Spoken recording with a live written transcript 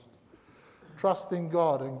Trust in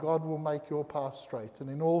God, and God will make your path straight.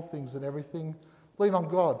 And in all things and everything, lean on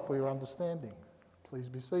God for your understanding. Please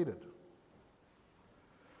be seated.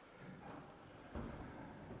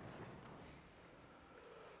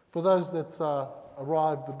 For those that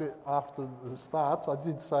arrived a bit after the start, I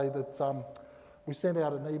did say that we sent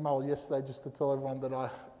out an email yesterday just to tell everyone that I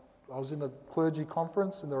was in a clergy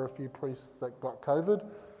conference and there were a few priests that got COVID.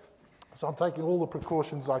 So I'm taking all the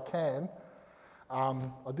precautions I can.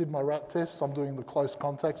 I did my rat test, I'm doing the close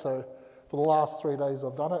contact, so for the last 3 days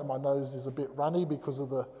I've done it, and my nose is a bit runny because of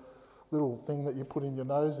the little thing that you put in your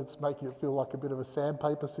nose. It's making it feel like a bit of a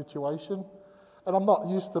sandpaper situation. And I'm not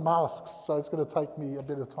used to masks, so it's going to take me a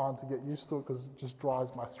bit of time to get used to it because it just dries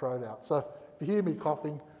my throat out. So if you hear me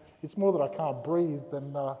coughing, it's more that I can't breathe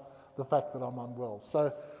than the fact that I'm unwell.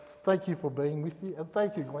 So thank you for being with me, and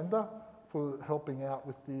thank you, Glenda, for helping out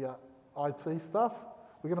with the IT stuff.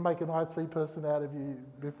 We're going to make an IT person out of you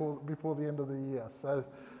before the end of the year. So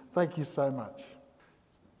thank you so much.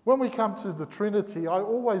 When we come to the Trinity, I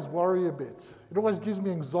always worry a bit. It always gives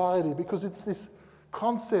me anxiety because it's this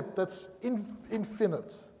concept that's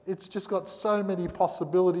infinite. It's just got so many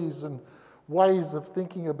possibilities and ways of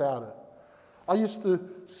thinking about it. I used to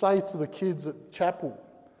say to the kids at chapel,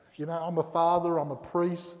 you know, I'm a father, I'm a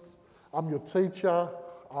priest, I'm your teacher,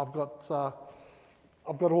 I've got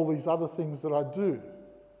all these other things that I do.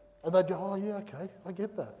 And they'd go, oh yeah, okay, I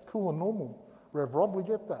get that. Cool and normal, Rev Rob, we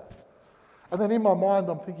get that. And then in my mind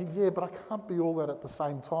I'm thinking, yeah, but I can't be all that at the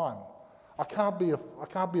same time. I can't be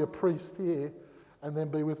a priest here and then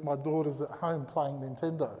be with my daughters at home playing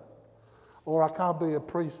Nintendo. Or I can't be a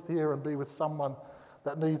priest here and be with someone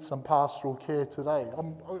that needs some pastoral care today.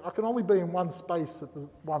 I can only be in one space at the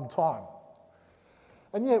one time.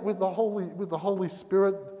 And yet with the Holy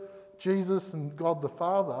Spirit, Jesus and God the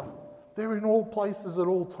Father, they're in all places at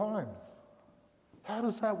all times. How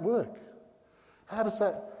does that work?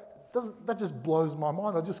 That just blows my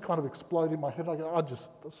mind. I just kind of explode in my head. I go, I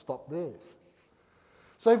just stop there.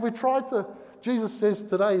 So if we try to, Jesus says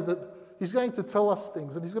today that he's going to tell us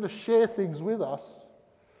things and he's going to share things with us,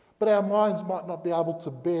 but our minds might not be able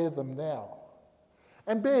to bear them now.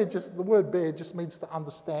 And the word bear just means to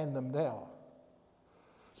understand them now.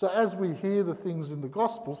 So as we hear the things in the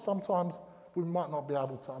gospel, sometimes we might not be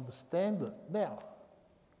able to understand it now.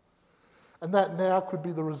 And that now could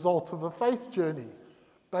be the result of a faith journey.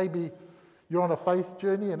 Maybe you're on a faith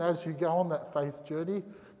journey, and as you go on that faith journey,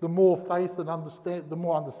 the more faith and the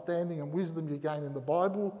more understanding and wisdom you gain in the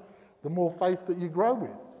Bible, the more faith that you grow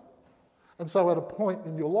with. And so at a point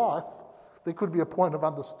in your life, there could be a point of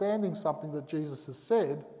understanding something that Jesus has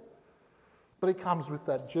said, but it comes with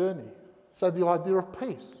that journey. So the idea of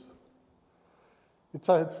peace.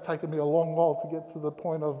 It's taken me a long while to get to the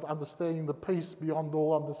point of understanding the peace beyond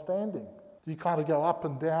all understanding. You kind of go up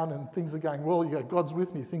and down and things are going well, you go, God's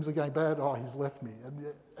with me, things are going bad, oh, he's left me.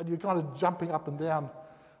 And you're kind of jumping up and down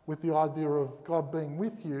with the idea of God being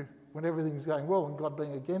with you when everything's going well and God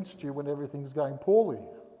being against you when everything's going poorly.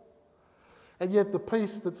 And yet the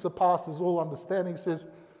peace that surpasses all understanding says,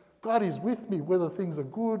 God is with me whether things are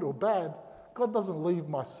good or bad. God doesn't leave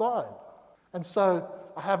my side. And so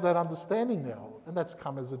I have that understanding now, and that's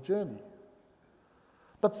come as a journey.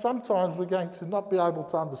 But sometimes we're going to not be able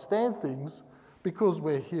to understand things because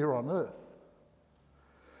we're here on earth.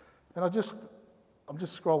 And I'm just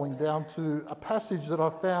scrolling down to a passage that I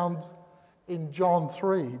found in John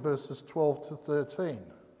 3, verses 12 to 13.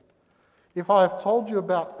 If I have told you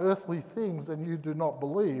about earthly things and you do not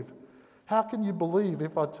believe, how can you believe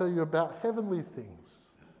if I tell you about heavenly things?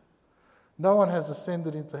 No one has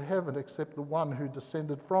ascended into heaven except the one who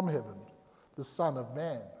descended from heaven, the Son of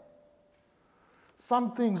Man.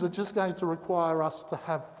 Some things are just going to require us to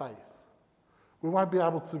have faith. We won't be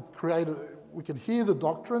able to we can hear the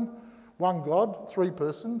doctrine, one God, three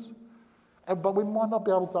persons, but we might not be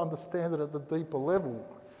able to understand it at the deeper level.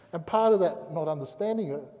 And part of that not understanding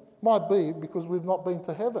it might be because we've not been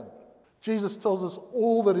to heaven. Jesus tells us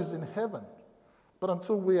all that is in heaven. But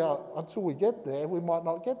until we get there, we might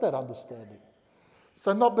not get that understanding.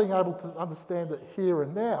 So not being able to understand it here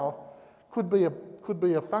and now could be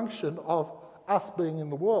a function of us being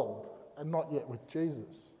in the world and not yet with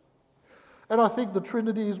Jesus. And I think the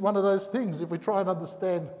Trinity is one of those things. If we try and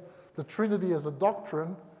understand the Trinity as a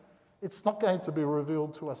doctrine, it's not going to be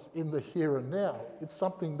revealed to us in the here and now. It's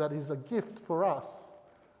something that is a gift for us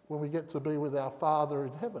when we get to be with our Father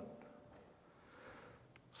in heaven.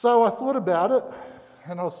 So I thought about it,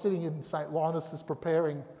 and I was sitting in St. Linus's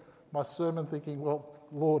preparing my sermon thinking, well,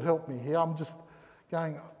 Lord, help me here. I'm just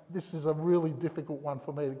going, this is a really difficult one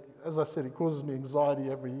for me. As I said, it causes me anxiety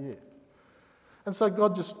every year. And so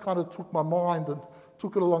God just kind of took my mind and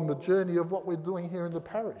took it along the journey of what we're doing here in the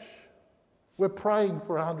parish. We're praying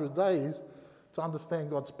for 100 days to understand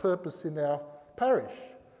God's purpose in our parish,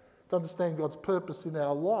 to understand God's purpose in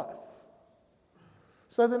our life.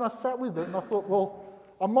 So then I sat with it and I thought, well,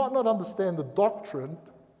 I might not understand the doctrine,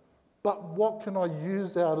 but what can I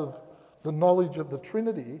use out of the knowledge of the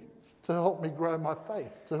Trinity to help me grow my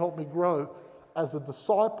faith, to help me grow as a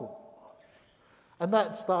disciple? And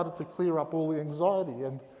that started to clear up all the anxiety.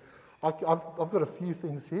 And I've got a few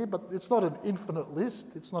things here, but it's not an infinite list.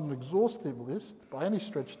 It's not an exhaustive list by any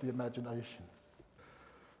stretch of the imagination.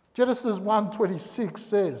 Genesis 1:26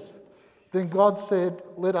 says, "Then God said,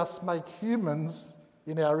 'Let us make humans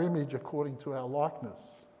in our image according to our likeness.'"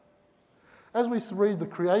 As we read the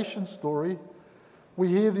creation story, we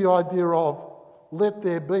hear the idea of "let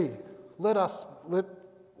there be," let us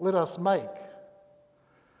make.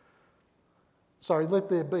 Sorry, let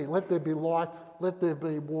there be light, let there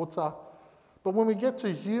be water. But when we get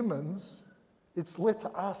to humans, it's let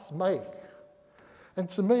us make. And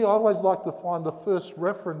to me, I always like to find the first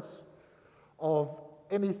reference of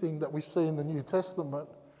anything that we see in the New Testament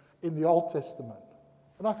in the Old Testament.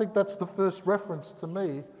 And I think that's the first reference to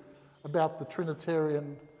me about the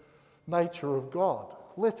Trinitarian nature of God.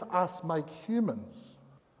 Let us make humans.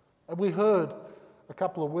 And we heard a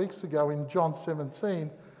couple of weeks ago in John 17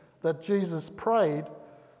 that Jesus prayed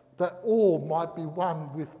that all might be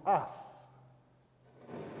one with us.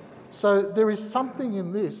 So there is something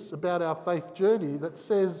in this about our faith journey that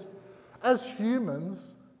says, as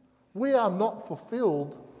humans, we are not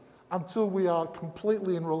fulfilled until we are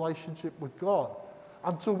completely in relationship with God,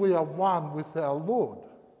 until we are one with our Lord.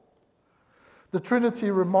 The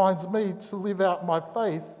Trinity reminds me to live out my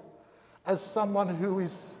faith as someone who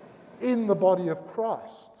is in the body of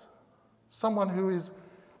Christ, someone who is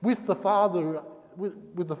with the Father,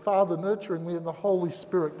 with the Father nurturing me and the Holy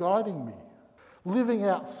Spirit guiding me. Living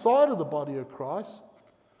outside of the body of Christ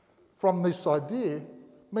from this idea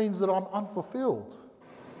means that I'm unfulfilled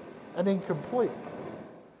and incomplete.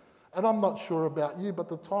 And I'm not sure about you, but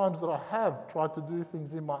the times that I have tried to do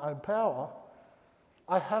things in my own power,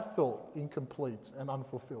 I have felt incomplete and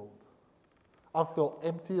unfulfilled. I've felt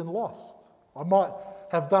empty and lost. I might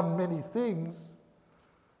have done many things,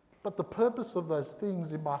 but the purpose of those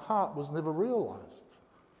things in my heart was never realised.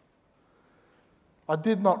 I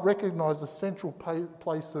did not recognise the central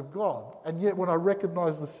place of God, and yet when I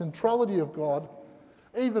recognise the centrality of God,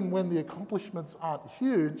 even when the accomplishments aren't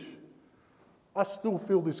huge, I still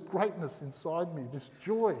feel this greatness inside me, this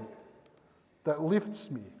joy that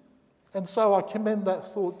lifts me. And so I commend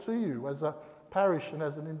that thought to you as a parish and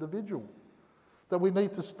as an individual, that we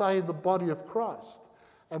need to stay in the body of Christ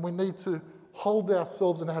and we need to hold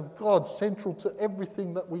ourselves and have God central to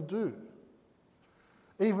everything that we do.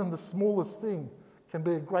 Even the smallest thing can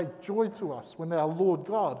be a great joy to us when our Lord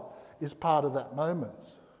God is part of that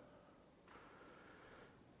moment.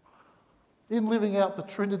 In living out the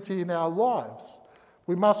Trinity in our lives,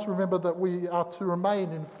 we must remember that we are to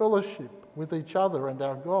remain in fellowship with each other and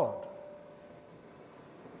our God.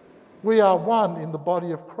 We are one in the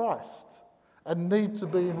body of Christ and need to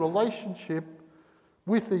be in relationship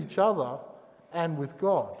with each other and with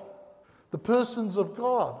God. The persons of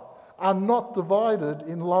God are not divided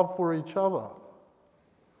in love for each other.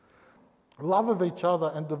 Love of each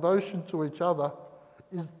other and devotion to each other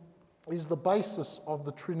is the basis of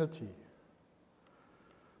the Trinity.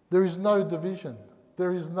 There is no division.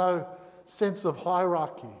 There is no sense of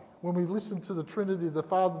hierarchy. When we listen to the Trinity, the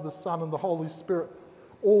Father, the Son, and the Holy Spirit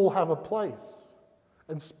all have a place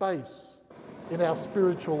and space in our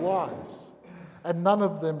spiritual lives, and none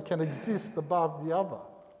of them can exist above the other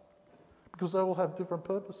because they all have different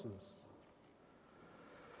purposes.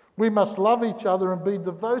 We must love each other and be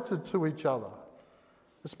devoted to each other,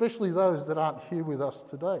 especially those that aren't here with us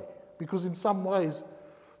today, because in some ways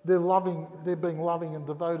they're being loving and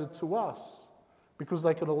devoted to us because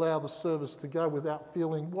they can allow the service to go without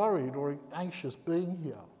feeling worried or anxious being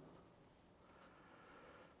here.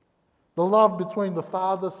 The love between the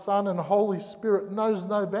Father, Son, and Holy Spirit knows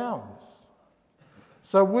no bounds.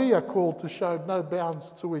 So we are called to show no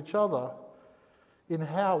bounds to each other in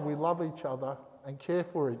how we love each other and care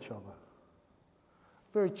for each other.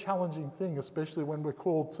 Very challenging thing, especially when we're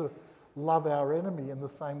called to love our enemy in the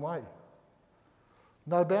same way.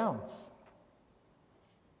 No bounds.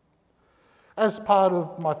 As part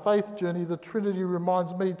of my faith journey, the Trinity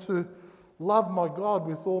reminds me to love my God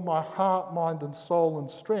with all my heart, mind, and soul and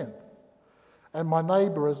strength, and my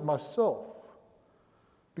neighbour as myself.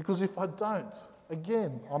 Because if I don't,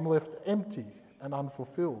 again, I'm left empty and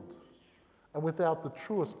unfulfilled and without the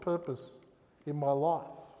truest purpose in my life.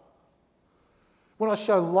 When I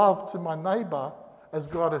show love to my neighbour as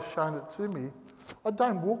God has shown it to me, I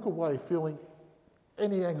don't walk away feeling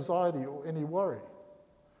any anxiety or any worry.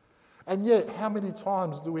 And yet, how many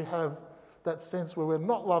times do we have that sense where we're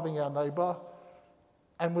not loving our neighbour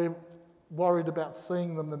and we're worried about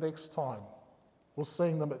seeing them the next time or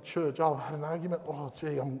seeing them at church? Oh, I've had an argument. Oh,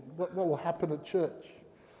 gee, what will happen at church?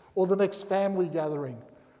 Or the next family gathering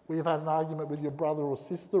where you've had an argument with your brother or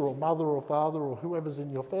sister or mother or father or whoever's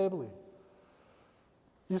in your family.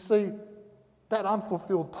 You see, that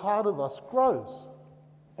unfulfilled part of us grows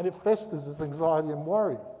and it festers as anxiety and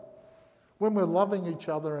worry. When we're loving each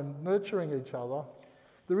other and nurturing each other,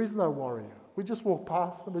 there is no worry. We just walk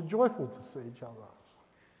past and we're joyful to see each other.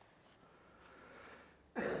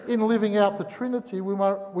 In living out the Trinity,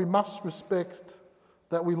 we must respect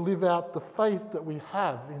that we live out the faith that we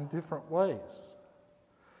have in different ways.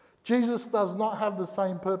 Jesus does not have the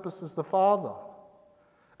same purpose as the Father,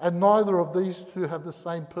 and neither of these two have the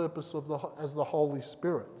same purpose as the Holy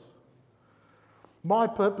Spirit. My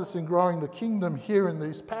purpose in growing the kingdom here in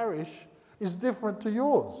this parish is different to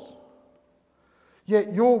yours.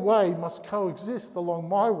 Yet your way must coexist along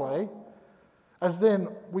my way, as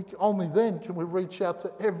only then can we reach out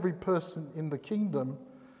to every person in the kingdom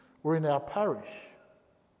or in our parish,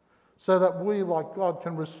 so that we, like God,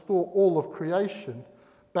 can restore all of creation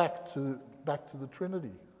back to the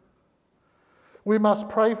Trinity. We must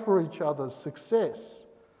pray for each other's success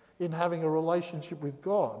in having a relationship with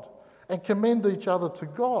God and commend each other to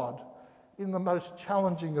God in the most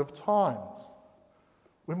challenging of times.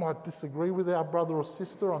 We might disagree with our brother or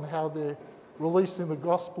sister on how they're releasing the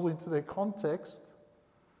gospel into their context,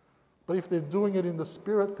 but if they're doing it in the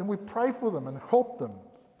Spirit, then we pray for them and help them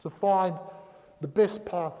to find the best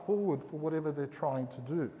path forward for whatever they're trying to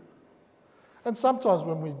do. And sometimes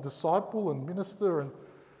when we disciple and minister and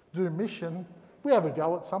do mission, we have a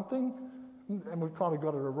go at something and we've kind of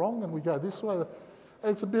got it wrong and we go this way.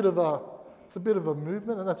 It's a bit of a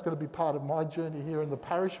movement, and that's going to be part of my journey here in the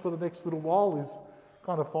parish for the next little while, is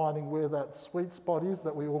kind of finding where that sweet spot is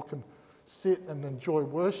that we all can sit and enjoy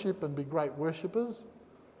worship and be great worshippers.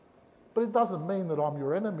 But it doesn't mean that I'm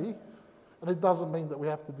your enemy, and it doesn't mean that we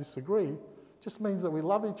have to disagree. It just means that we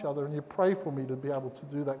love each other, and you pray for me to be able to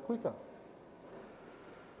do that quicker.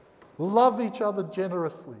 Love each other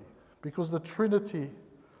generously, because the Trinity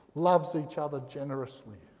loves each other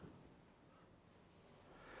generously.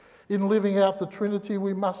 In living out the Trinity,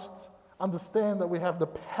 we must understand that we have the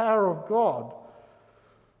power of God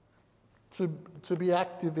to be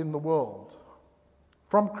active in the world.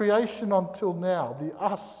 From creation until now, the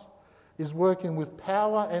us is working with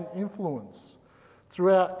power and influence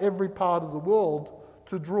throughout every part of the world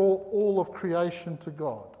to draw all of creation to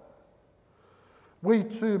God. We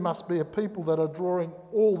too must be a people that are drawing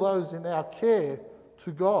all those in our care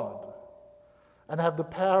to God and have the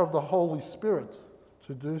power of the Holy Spirit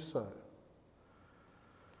to do so.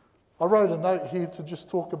 I wrote a note here to just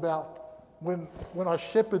talk about when I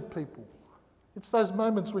shepherd people. It's those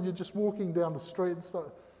moments when you're just walking down the street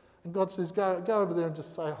and God says, go over there and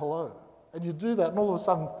just say hello. And you do that, and all of a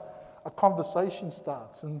sudden a conversation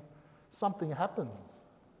starts and something happens.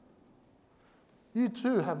 You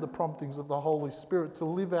too have the promptings of the Holy Spirit to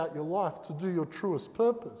live out your life, to do your truest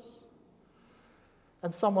purpose.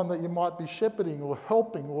 And someone that you might be shepherding or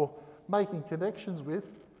helping or making connections with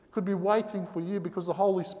could be waiting for you because the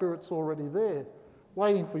Holy Spirit's already there,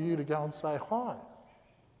 waiting for you to go and say hi.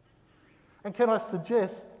 And can I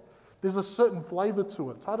suggest there's a certain flavour to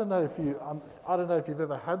it. I don't know if you've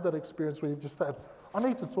ever had that experience where you've just had, I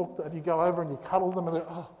need to talk to, and you go over and you cuddle them and they're,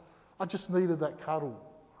 oh, I just needed that cuddle.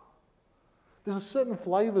 There's a certain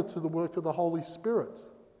flavour to the work of the Holy Spirit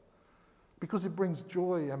because it brings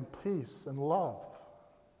joy and peace and love.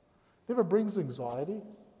 It never brings anxiety.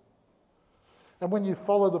 And when you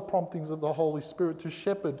follow the promptings of the Holy Spirit to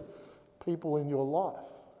shepherd people in your life,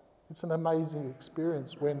 it's an amazing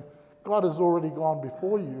experience when God has already gone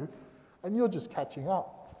before you and you're just catching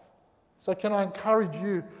up. So can I encourage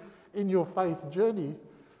you in your faith journey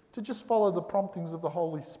to just follow the promptings of the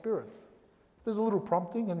Holy Spirit? If there's a little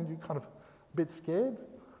prompting and you're kind of a bit scared,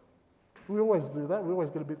 we always do that. We always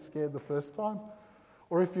get a bit scared the first time.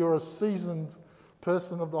 Or if you're a seasoned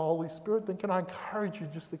person of the Holy Spirit, then can I encourage you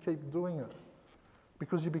just to keep doing it?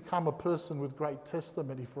 Because you become a person with great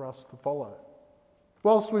testimony for us to follow.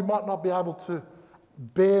 Whilst we might not be able to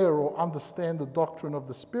bear or understand the doctrine of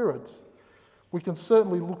the Spirit, we can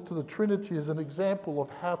certainly look to the Trinity as an example of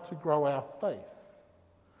how to grow our faith.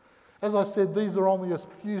 As I said, these are only a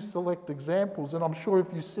few select examples, and I'm sure if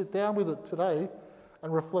you sit down with it today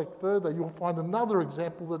and reflect further, you'll find another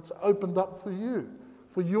example that's opened up for you,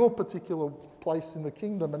 for your particular place in the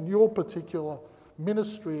kingdom and your particular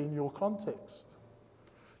ministry in your context.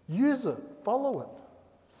 use it, follow it,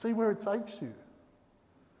 see where it takes you.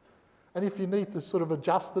 And if you need to sort of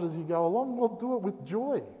adjust it as you go along, well, do it with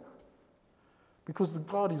joy. Because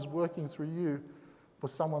God is working through you for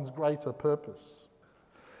someone's greater purpose.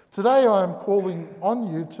 Today I am calling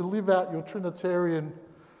on you to live out your Trinitarian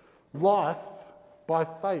life by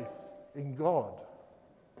faith in God.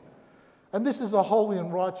 And this is a holy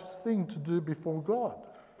and righteous thing to do before God.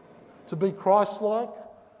 To be Christ-like,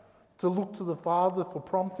 to look to the Father for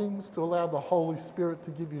promptings, to allow the Holy Spirit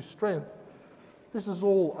to give you strength. This is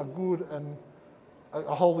all a good and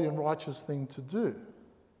a holy and righteous thing to do.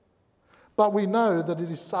 But we know that it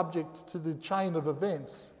is subject to the chain of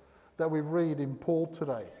events that we read in Paul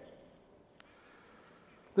today.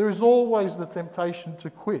 There is always the temptation to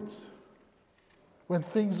quit when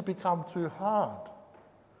things become too hard,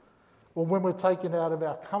 or when we're taken out of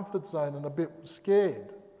our comfort zone and a bit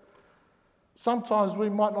scared. Sometimes we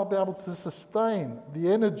might not be able to sustain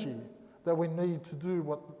the energy that we need to do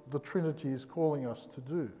what the Trinity is calling us to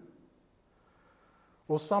do.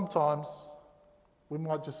 Or sometimes we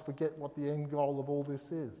might just forget what the end goal of all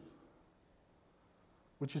this is,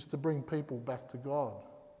 which is to bring people back to God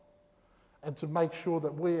and to make sure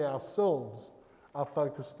that we ourselves are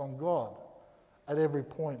focused on God at every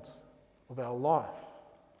point of our life.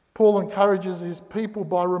 Paul encourages his people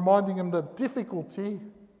by reminding them that difficulty,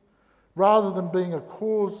 rather than being a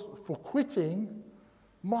cause for quitting,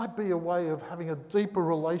 might be a way of having a deeper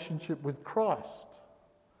relationship with Christ.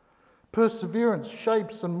 Perseverance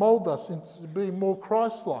shapes and molds us into being more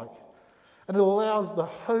Christ-like, and it allows the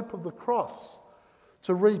hope of the cross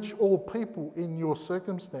to reach all people in your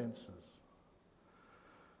circumstances.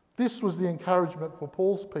 This was the encouragement for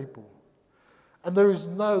Paul's people, and there is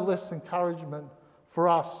no less encouragement for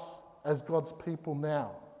us as God's people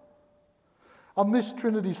now. On this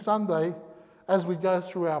Trinity Sunday, as we go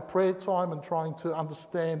through our prayer time and trying to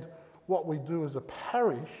understand what we do as a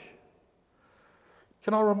parish,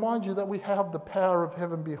 can I remind you that we have the power of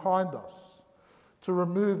heaven behind us to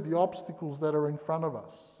remove the obstacles that are in front of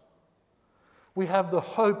us. We have the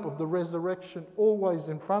hope of the resurrection always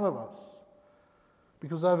in front of us,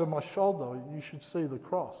 because over my shoulder you should see the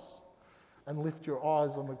cross, and lift your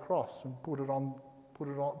eyes on the cross and put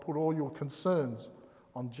all your concerns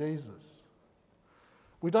on Jesus.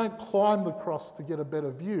 We don't climb the cross to get a better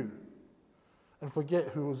view and forget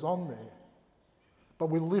who was on there, but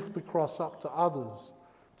we lift the cross up to others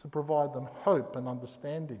to provide them hope and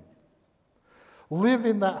understanding. Live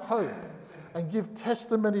in that hope and give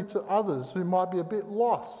testimony to others who might be a bit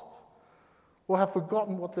lost or have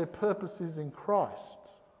forgotten what their purpose is in Christ,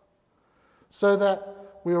 so that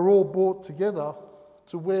we are all brought together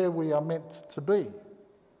to where we are meant to be,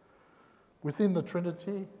 within the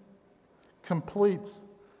Trinity, complete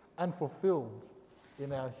and fulfilled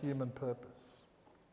in our human purpose.